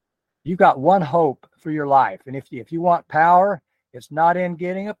 you've got one hope for your life. And if you want power, it's not in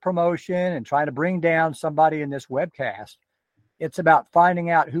getting a promotion and trying to bring down somebody in this webcast. It's about finding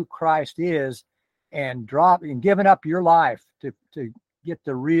out who Christ is and giving up your life to get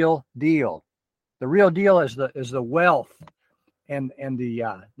the real deal. The real deal is the wealth and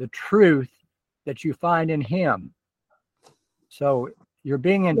the truth that you find in him. So you're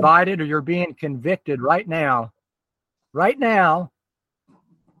being invited or you're being convicted right now to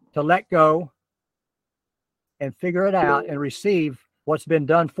let go and figure it out and receive what's been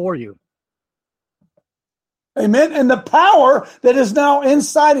done for you. Amen. And the power that is now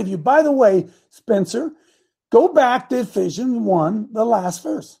inside of you. By the way, Spencer, go back to Ephesians 1, the last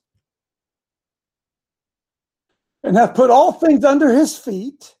verse. And hath put all things under his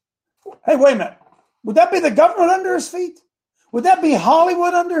feet. Hey, wait a minute. Would that be the government under his feet? Would that be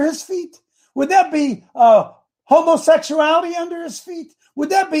Hollywood under his feet? Would that be homosexuality under his feet?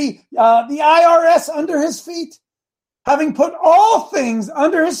 Would that be the IRS under his feet? Having put all things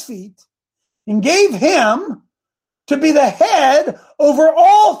under his feet and gave him to be the head over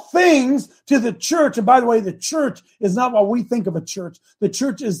all things to the church. And by the way, the church is not what we think of a church. The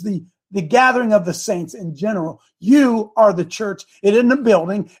church is the gathering of the saints in general. You are the church. It isn't a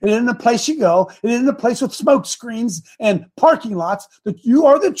building. It isn't a place you go. It isn't a place with smoke screens and parking lots. That you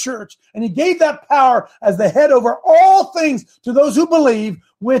are the church. And he gave that power as the head over all things to those who believe,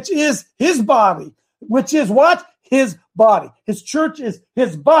 which is his body. Which is what? His body. His church is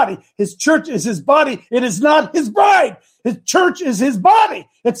his body. His church is his body. It is not his bride. His church is his body.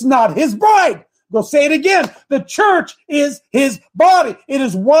 It's not his bride. Go say it again. The church is his body. It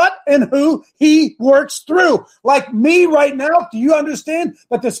is what and who he works through. Like me right now, do you understand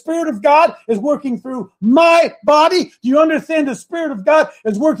that the Spirit of God is working through my body? Do you understand the Spirit of God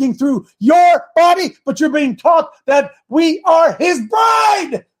is working through your body? But you're being taught that we are his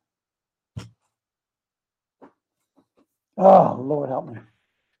bride. Oh, Lord, help me.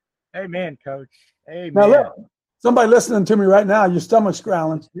 Amen, Coach. Amen. Now, look, somebody listening to me right now, your stomach's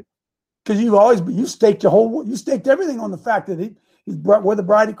growling. Because you staked everything on the fact that we're the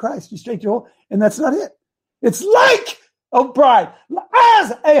bride of Christ. You staked your whole, and that's not it. It's like a bride,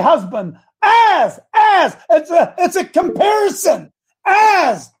 as a husband, as it's a comparison,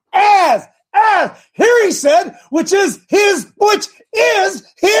 as. Here he said, which is his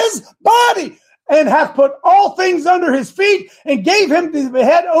body, and hath put all things under his feet, and gave him the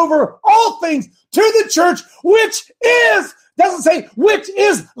head over all things to the church, which is. Doesn't say which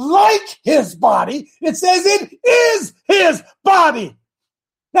is like his body. It says it is his body.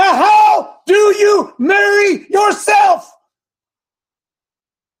 Now, how do you marry yourself?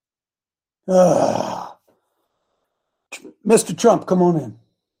 Mr. Trump, come on in.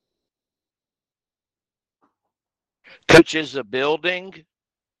 Coach, is a building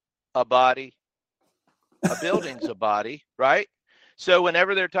a body? A building's a body, right? So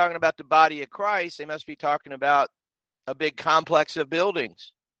whenever they're talking about the body of Christ, they must be talking about a big complex of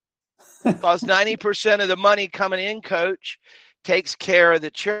buildings, because 90% of the money coming in, Coach, takes care of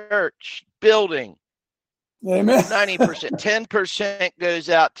the church building. Amen. 90%, 10% goes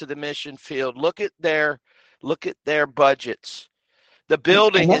out to the mission field. Look at their budgets. The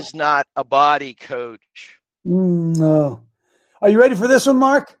building is not a body, Coach. No. Are you ready for this one,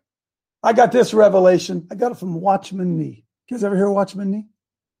 Mark? I got this revelation. I got it from Watchman Nee. You guys ever hear of Watchman Nee?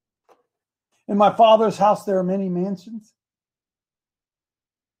 In my Father's house, there are many mansions.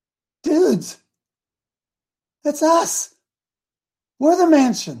 Dudes, that's us. We're the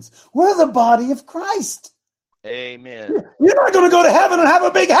mansions. We're the body of Christ. Amen. You're not going to go to heaven and have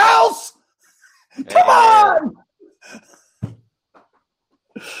a big house. Come on.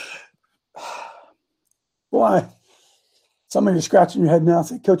 Boy, some of you are scratching your head now.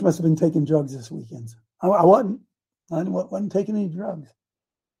 Say, Coach must have been taking drugs this weekend. I wasn't. I wasn't taking any drugs.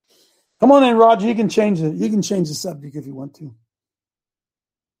 Come on in, Roger. You can change it. You can change the subject if you want to.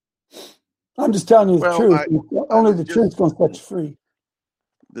 I'm just telling you the truth. Only the truth's going to set you free.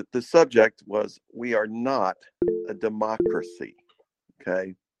 The subject was, we are not a democracy.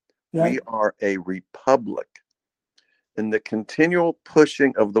 Okay. Yeah. We are a republic. In the continual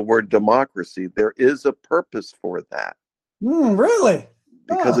pushing of the word democracy, there is a purpose for that. Really?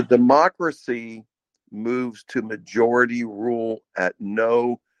 Because a democracy moves to majority rule at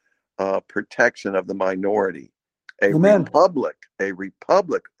no protection of the minority. A republic,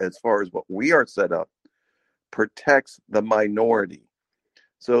 as far as what we are set up, protects the minority.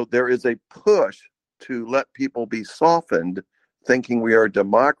 So there is a push to let people be softened, thinking we are a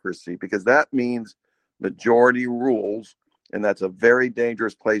democracy, because that means majority rules, and that's a very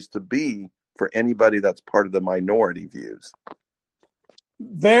dangerous place to be for anybody that's part of the minority views.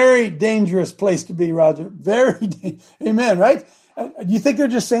 Very dangerous place to be, Roger. Amen, right? Do you think they're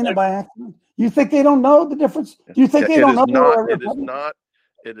just saying it by accident? You think they don't know the difference? Do you think they don't know?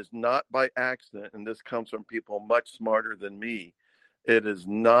 It is not by accident, and this comes from people much smarter than me. It is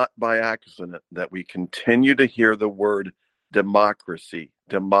not by accident that we continue to hear the word democracy.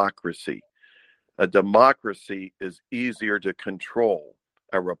 A democracy is easier to control.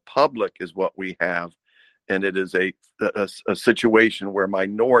 A republic is what we have, and it is a situation where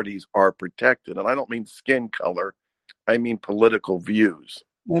minorities are protected. And I don't mean skin color. I mean political views.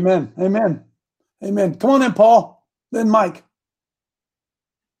 Amen. Come on in, Paul. Then Mike.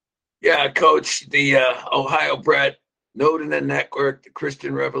 Yeah, Coach, the Ohio Bred Note in the Network, the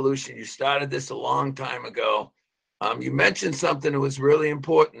Christian Revolution. You started this a long time ago. You mentioned something that was really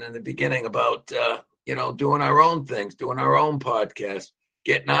important in the beginning about, doing our own things, doing our own podcast,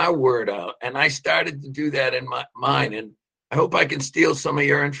 getting our word out. And I started to do that in mine. And I hope I can steal some of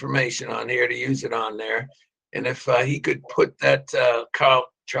your information on here to use it on there. And if he could put that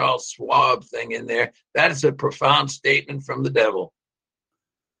Charles Schwab thing in there, that is a profound statement from the devil.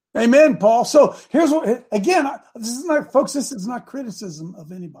 Amen, Paul. So here's what, again, this is not criticism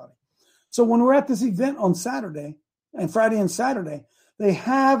of anybody. So when we're at this event on Saturday and Friday and Saturday, they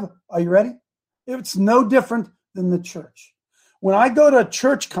have, are you ready? It's no different than the church. When I go to a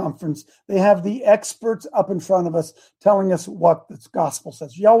church conference, they have the experts up in front of us telling us what the gospel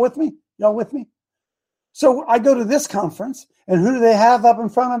says. Y'all with me? So I go to this conference, and who do they have up in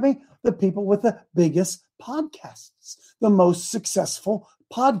front of me? The people with the biggest podcasts, the most successful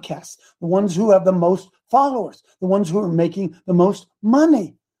podcasts, the ones who have the most followers, the ones who are making the most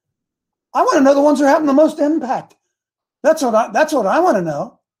money. I want to know the ones who are having the most impact. That's what I want to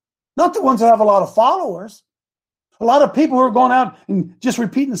know. Not the ones that have a lot of followers. A lot of people who are going out and just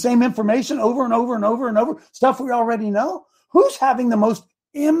repeating the same information over and over and over and over, stuff we already know. Who's having the most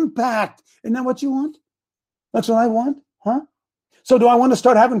impact? Isn't that what you want? That's what I want, huh? So do I want to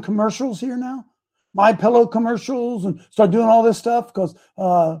start having commercials here now? My Pillow commercials and start doing all this stuff because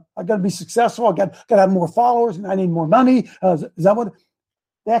I got to be successful. I got to have more followers and I need more money. Is that what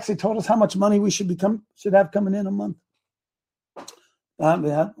they actually told us? How much money we should have coming in a month?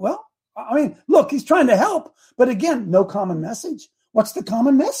 Well, I mean, look, he's trying to help, but again, no common message. What's the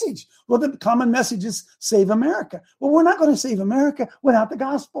common message? Well, the common message is save America. Well, we're not going to save America without the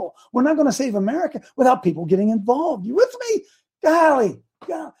gospel. We're not going to save America without people getting involved. You with me? Golly.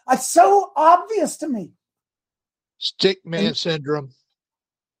 God, it's so obvious to me. Stickman syndrome.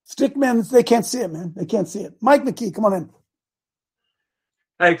 Stickman, they can't see it, man. They can't see it. Mike McKee, come on in.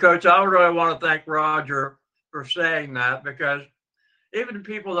 Hey, Coach, I really want to thank Roger for saying that because even the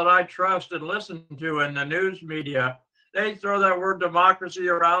people that I trust and listen to in the news media, they throw that word democracy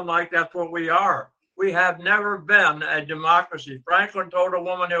around like that's what we are. We have never been a democracy. Franklin told a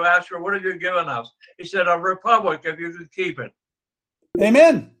woman who asked her, "What have you given us?" He said, "A republic if you could keep it."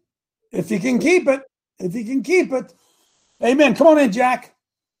 Amen. If you can keep it. If you can keep it. Amen. Come on in, Jack.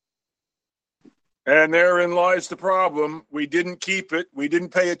 And therein lies the problem. We didn't keep it. We didn't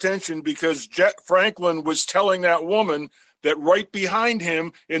pay attention because Franklin was telling that woman that right behind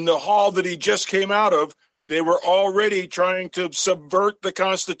him in the hall that he just came out of, they were already trying to subvert the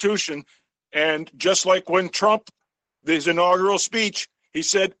Constitution. And just like when Trump, his inaugural speech, he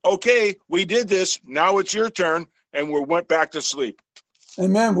said, okay, we did this. Now it's your turn. And we went back to sleep.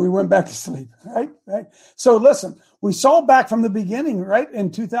 Amen. We went back to sleep. Right. So listen, we saw back from the beginning, right?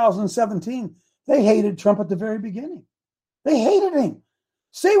 In 2017, they hated Trump at the very beginning. They hated him.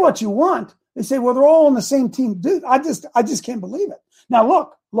 Say what you want. They say, well, they're all on the same team. Dude, I just can't believe it.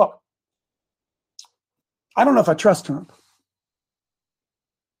 Now, look. I don't know if I trust Trump.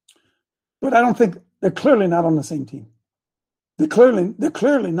 But I don't think they're clearly not on the same team. They're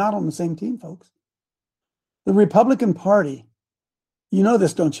clearly not on the same team, folks. The Republican Party, you know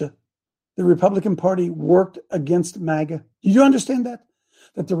this, don't you? The Republican Party worked against MAGA. Do you understand that?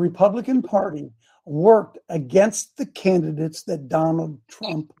 That the Republican Party worked against the candidates that Donald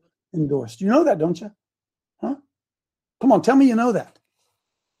Trump endorsed. You know that, don't you? Huh? Come on, tell me you know that.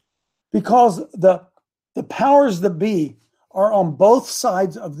 because the powers that be are on both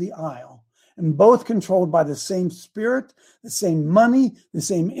sides of the aisle and both controlled by the same spirit, the same money, the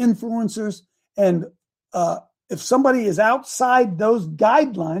same influencers. And if somebody is outside those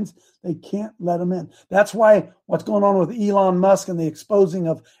guidelines, they can't let them in. That's why what's going on with Elon Musk and the exposing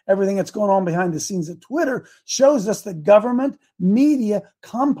of everything that's going on behind the scenes at Twitter shows us the government media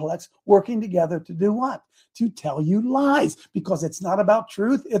complex working together to do what? To tell you lies, because it's not about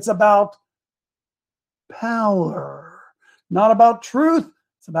truth. It's about power. Not about truth.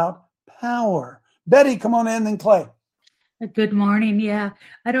 It's about power. Betty, come on in, then Clay. Good morning. Yeah,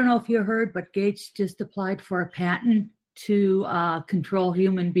 I don't know if you heard, but Gates just applied for a patent to control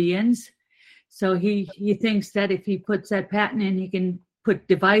human beings. So he thinks that if he puts that patent in, he can put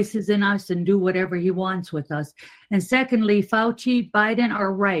devices in us and do whatever he wants with us. And secondly, Fauci, Biden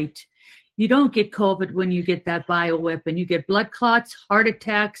are right. You don't get COVID when you get that bioweapon. You get blood clots, heart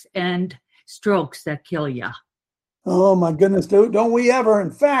attacks, and strokes that kill you. Oh, my goodness. Don't we ever?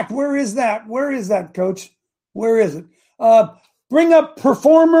 In fact, where is that? Where is that, Coach? Where is it? Bring up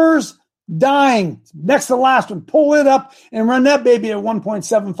performers dying. Next to the last one. Pull it up and run that baby at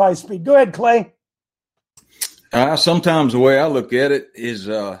 1.75 speed. Go ahead, Clay. Sometimes the way I look at it is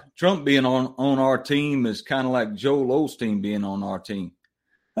Trump being on our team is kind of like Joel Osteen being on our team.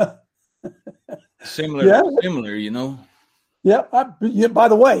 Similar, you know. Yeah. By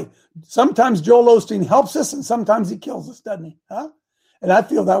the way, sometimes Joel Osteen helps us and sometimes he kills us, doesn't he? Huh? And I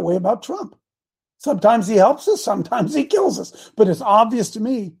feel that way about Trump. Sometimes he helps us, sometimes he kills us. But it's obvious to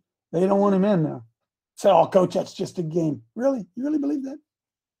me they don't want him in now. So, oh, Coach, that's just a game. Really? You really believe that?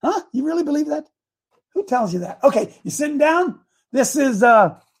 Huh? You really believe that? Who tells you that? Okay, you sitting down? This is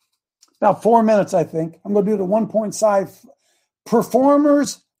about 4 minutes, I think. I'm going to do the 1.5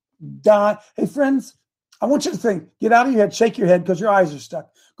 performers die. Hey, friends, I want you to think. Get out of your head, shake your head because your eyes are stuck.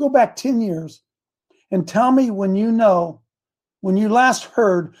 Go back 10 years and tell me when you last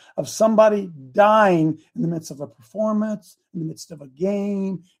heard of somebody dying in the midst of a performance, in the midst of a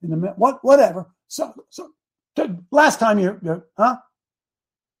game, whatever. So last time you're huh?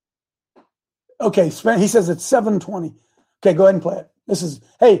 Okay, he says it's 7:20. Okay, go ahead and play it.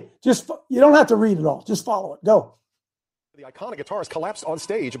 You don't have to read it all. Just follow it. Go. The iconic guitarist collapsed on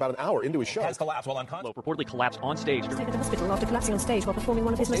stage about an hour into his show. Has collapsed while unconscious. Reportedly collapsed on stage. Taken to the hospital after collapsing on stage while performing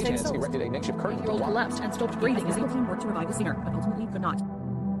one of his most famous songs. Erected a makeshift curtain. He collapsed and stopped breathing as the team worked to revive the singer, but ultimately could not.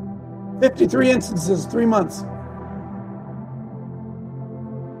 53 instances, 3 months.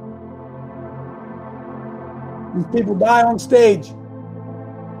 These people die on stage.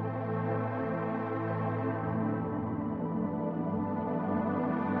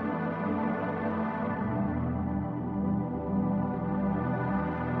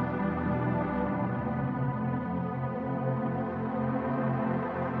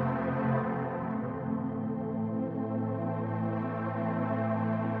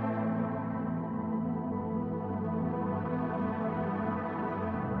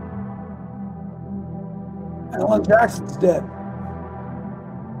 Alan Jackson's dead.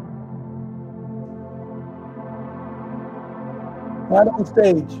 Right on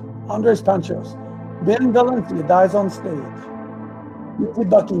stage. Andres Panchos. Ben Valencia dies on stage. Lindsey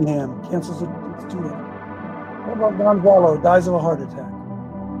Buckingham cancels its tour. What about Gonzalo? Dies of a heart attack.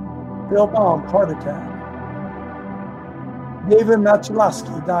 Bill Baum, heart attack. David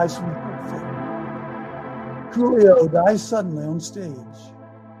Machulowski dies from heart failure. Julio dies suddenly on stage.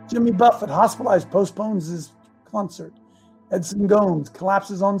 Jimmy Buffett, hospitalized, postpones his concert. Edson Gomes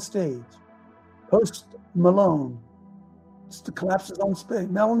collapses on stage. Post Malone collapses on stage.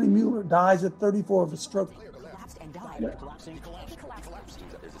 Melanie Mueller dies at 34 of a stroke. Yeah.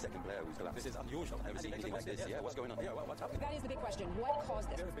 This is unusual. I've never seen anything like this. Yeah, what's going on here? What's happening? That is the big question. What caused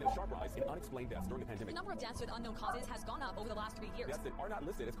this? There has been a sharp rise in unexplained deaths during the pandemic. The number of deaths with unknown causes has gone up over the last 3 years. Deaths that are not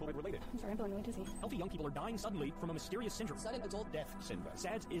listed as COVID-related. I'm sorry, I'm going to see. Healthy young people are dying suddenly from a mysterious syndrome. Sudden adult death syndrome.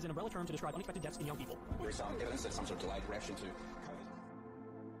 SADS is an umbrella term to describe unexpected deaths in young people. There's some evidence that some sort of delayed reaction to COVID.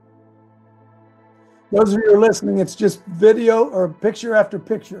 Those of you who are listening, it's just video or picture after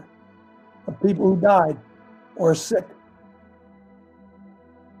picture of people who died or are sick.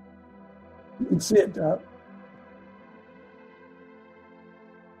 You can see it.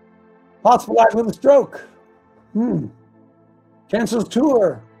 Hospitalized with a stroke. Cancels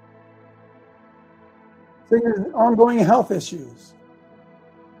tour. Singer's ongoing health issues.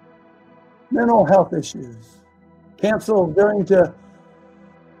 Mental health issues. Canceled during to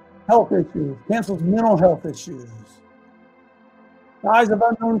health issues. Cancels mental health issues. Dies of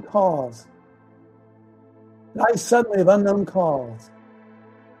unknown cause. Dies suddenly of unknown cause.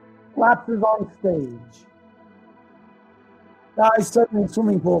 Collapses on stage. Dies suddenly in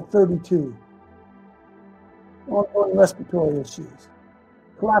swimming pool, 32. Ongoing respiratory issues.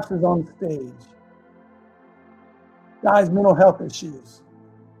 Collapses on stage. Dies mental health issues.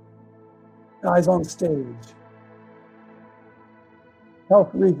 Dies on stage. Health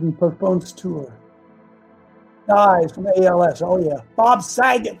reason postpones tour. Dies from ALS. Oh, yeah. Bob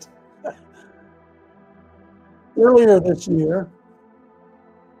Saget. Earlier this year,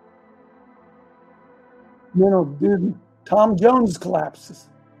 dude, Tom Jones collapses.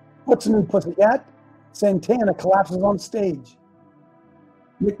 What's the new Pussycat? Santana collapses on stage.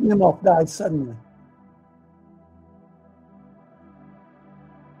 Nick Nimoff dies suddenly.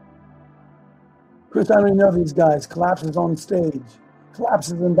 Chris, I don't even know these guys. Collapses on stage.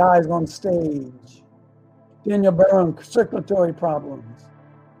 Collapses and dies on stage. Daniel Brown, circulatory problems.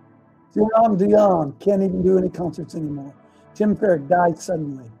 Celine Dion can't even do any concerts anymore. Tim Ferriss dies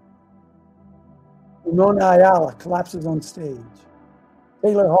suddenly. Ramona Ayala collapses on stage.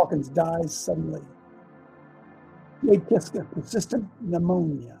 Taylor Hawkins dies suddenly. Jay Kiska, persistent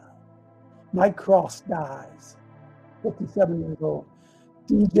pneumonia. Mike Cross dies, 57 years old.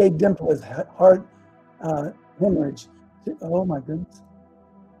 DJ Dimple has heart hemorrhage. Oh my goodness.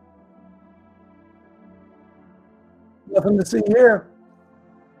 Nothing to see here.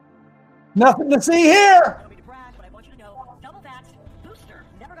 Nothing to see here. I don't mean to brag, but I want you to know, double vaxxed, booster,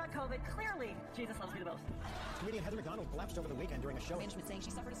 never got COVID. Clearly, Jesus loves me the most. Comedian Heather McDonald collapsed over the weekend during a show. Management saying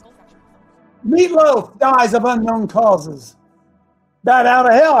she suffered a skull fracture. Meatloaf dies of unknown causes. Bat out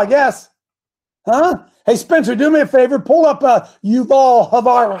of hell, I guess. Huh? Hey, Spencer, do me a favor. Pull up Yuval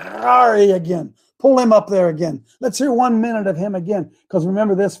Harari again. Pull him up there again. Let's hear 1 minute of him again. Because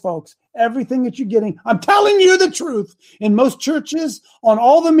remember this, folks. Everything that you're getting, I'm telling you the truth. In most churches, on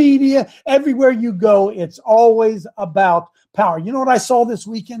all the media, everywhere you go, it's always about power. You know what I saw this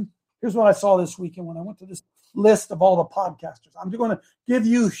weekend? Here's what I saw this weekend when I went to this list of all the podcasters. I'm going to give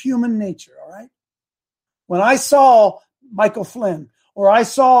you human nature, all right? When I saw Michael Flynn, or I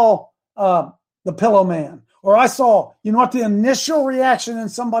saw the Pillow Man, or I saw, you know what the initial reaction in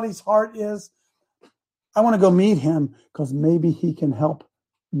somebody's heart is? I want to go meet him because maybe he can help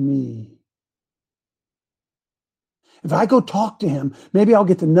me. If I go talk to him, maybe I'll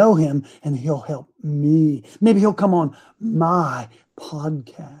get to know him and he'll help me. Maybe he'll come on my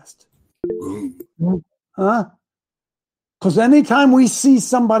podcast. Huh? Because anytime we see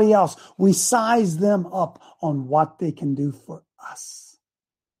somebody else, we size them up on what they can do for us.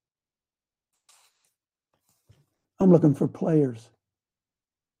 I'm looking for players.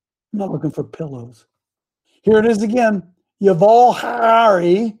 I'm not looking for pillows. Here it is again. Yuval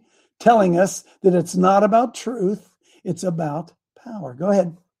Harari telling us that it's not about truth, it's about power. Go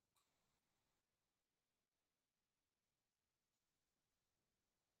ahead.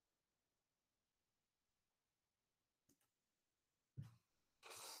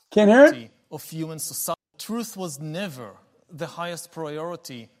 Can't hear it? Of human society. Truth was never the highest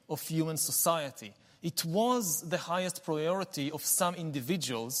priority of human society. It was the highest priority of some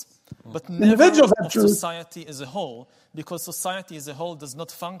individuals, but never of society as a whole, because society as a whole does not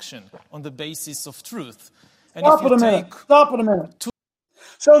function on the basis of truth. And Stop it a minute.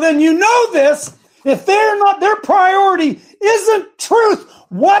 So then you know this. If their priority isn't truth,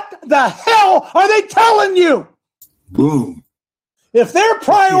 what the hell are they telling you? Boom. If their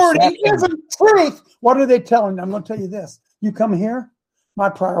priority isn't truth, what are they telling you? I'm going to tell you this. You come here, my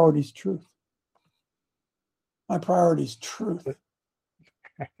priority is truth. My priority is truth.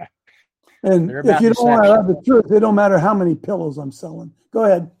 And if you don't want to have the truth, it don't matter how many pillows I'm selling. Go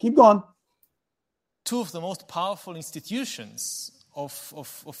ahead. Keep going. Two of the most powerful institutions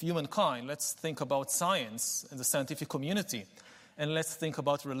of humankind. Let's think about science and the scientific community. And let's think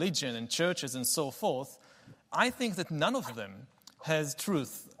about religion and churches and so forth. I think that none of them has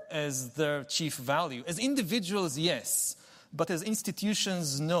truth as their chief value. As individuals, yes. But as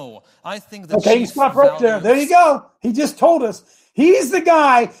institutions, no. I think that okay, stop right there. There you go. He just told us. He's the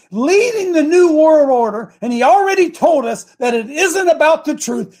guy leading the new world order, and he already told us that it isn't about the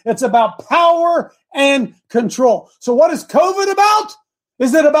truth. It's about power and control. So what is COVID about?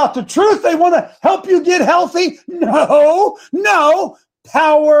 Is it about the truth? They want to help you get healthy? No.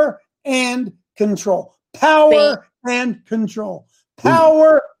 Power and control. Power and control.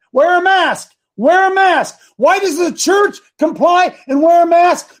 Power. Wear a mask. Wear a mask. Why does the church comply and wear a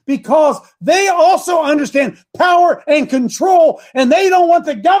mask? Because they also understand power and control, and they don't want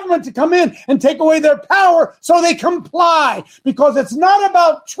the government to come in and take away their power, so they comply. Because it's not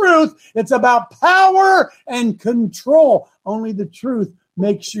about truth, it's about power and control. Only the truth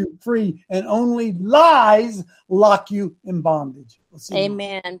makes you free, and only lies lock you in bondage.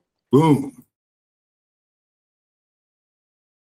 Amen. Boom.